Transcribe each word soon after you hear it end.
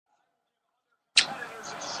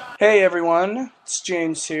Hey everyone, it's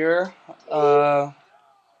James here. Just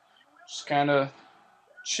kind of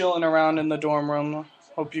chilling around in the dorm room.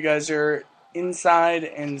 Hope you guys are inside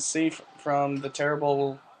and safe from the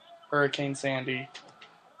terrible Hurricane Sandy.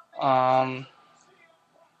 Um,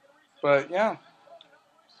 but yeah,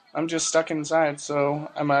 I'm just stuck inside,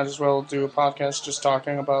 so I might as well do a podcast just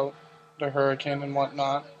talking about the hurricane and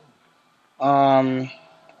whatnot. Um,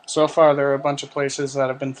 so far, there are a bunch of places that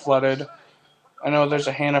have been flooded. I know there's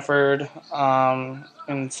a Hannaford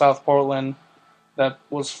in South Portland that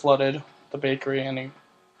was flooded, the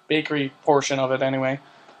bakery portion of it anyway.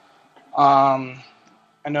 Um,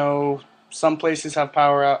 I know some places have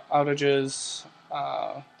power outages.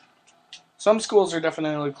 Some schools are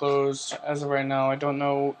definitely closed as of right now. I don't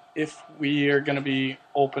know if we are going to be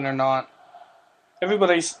open or not.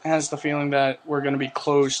 Everybody has the feeling that we're going to be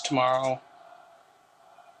closed tomorrow,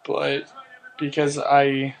 but because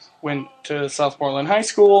I went to South Portland High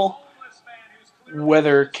School,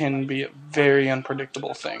 weather can be a very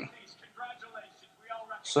unpredictable thing.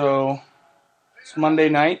 So, it's Monday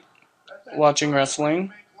night, watching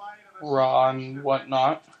wrestling, Raw and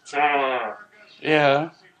whatnot.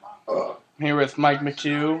 Yeah. I'm here with Mike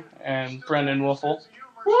McHugh and Brendan Wolfle.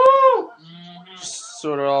 Woo! Just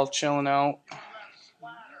sort of all chilling out.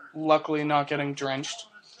 Luckily not getting drenched.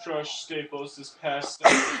 Josh Staples is passed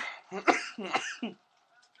out.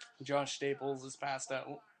 Josh Staples is passed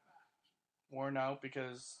out. Worn out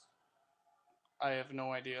because I have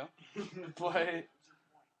no idea. But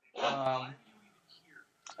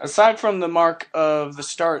aside from the mark of the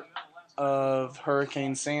start of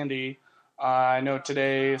Hurricane Sandy, I know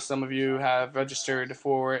today some of you have registered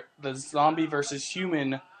for the Zombie versus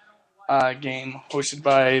Human game hosted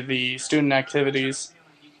by the student activities.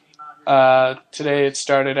 Today it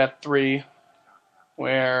started at 3,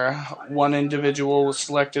 where one individual was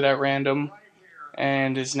selected at random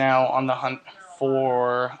and is now on the hunt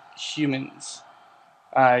for humans.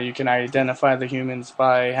 You can identify the humans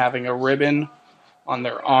by having a ribbon on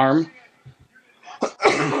their arm.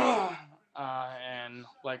 And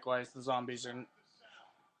likewise, the zombies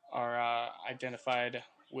are identified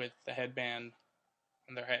with the headband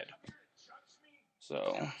on their head.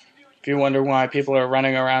 So, if you wonder why people are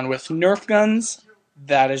running around with Nerf guns,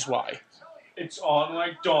 that is why. It's on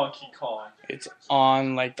like Donkey Kong. It's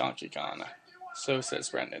on like Donkey Kong. So says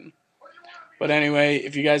Brendan. But anyway,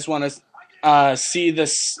 if you guys want to see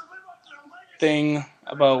this thing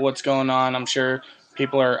about what's going on, I'm sure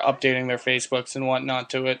people are updating their Facebooks and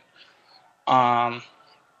whatnot to it. It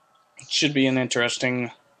should be an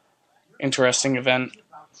interesting event.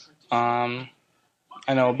 I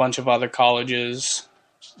know a bunch of other colleges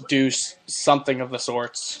do something of the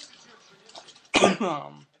sorts.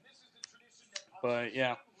 But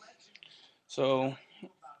yeah. So,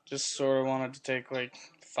 just sort of wanted to take like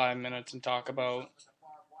 5 minutes and talk about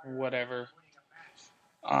whatever.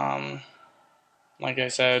 Like I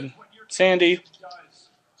said, Sandy,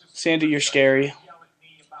 you're scary,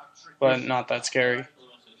 but not that scary.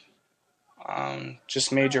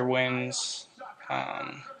 Just major winds,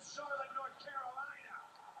 and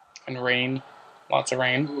rain, lots of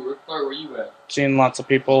rain. Ooh, where were you at? Seeing lots of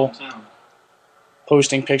people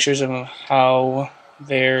posting pictures of how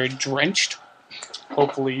they're drenched.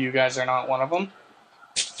 Hopefully you guys are not one of them.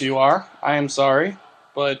 If you are, I am sorry,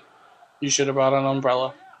 but you should have brought an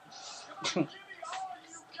umbrella.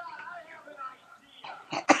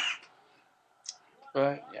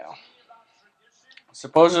 But yeah,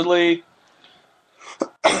 supposedly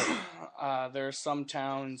there are some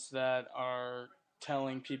towns that are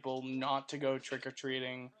telling people not to go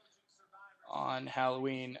trick-or-treating on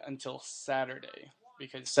Halloween until Saturday,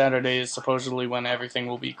 because Saturday is supposedly when everything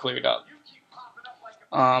will be cleared up.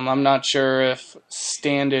 I'm not sure if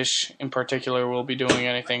Standish in particular will be doing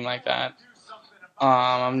anything like that.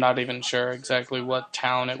 I'm not even sure exactly what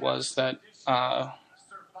town it was that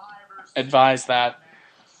advised that,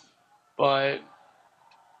 but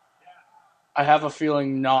I have a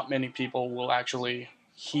feeling not many people will actually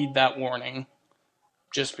heed that warning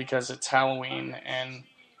just because it's Halloween, and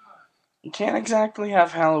you can't exactly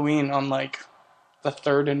have Halloween on like the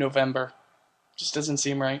 3rd of November. Just doesn't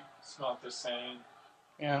seem right. It's not the same.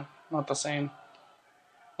 Yeah, not the same.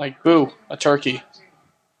 Like, boo, a turkey.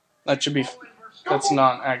 That should be... That's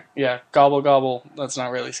not... Yeah, gobble gobble. That's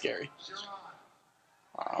not really scary.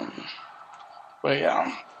 But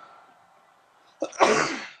yeah.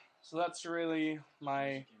 So that's really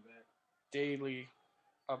my daily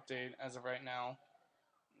update as of right now.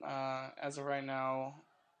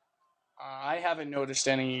 I haven't noticed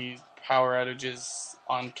any power outages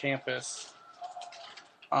on campus.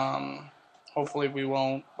 Hopefully we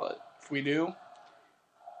won't, but if we do,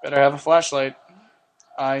 Better have a flashlight.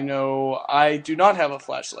 I know I do not have a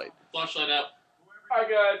flashlight. Flashlight out. I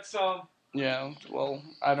got some. Yeah, well,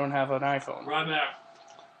 I don't have an iPhone. Right there.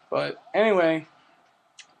 But anyway,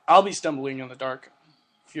 I'll be stumbling in the dark.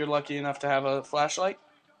 If you're lucky enough to have a flashlight,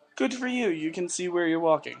 good for you. You can see where you're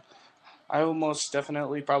walking. I will most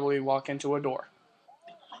definitely probably walk into a door.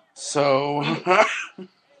 So,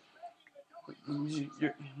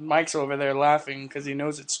 Mike's over there laughing because he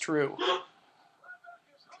knows it's true.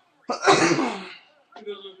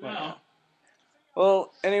 Wow.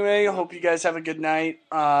 Well, anyway, I hope you guys have a good night.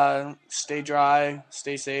 Stay dry,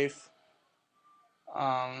 stay safe,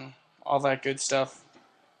 all that good stuff.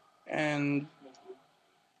 And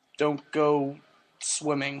don't go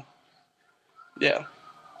swimming. Yeah,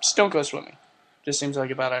 just don't go swimming. Just seems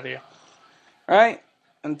like a bad idea. Alright,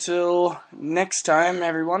 until next time,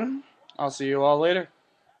 everyone, I'll see you all later.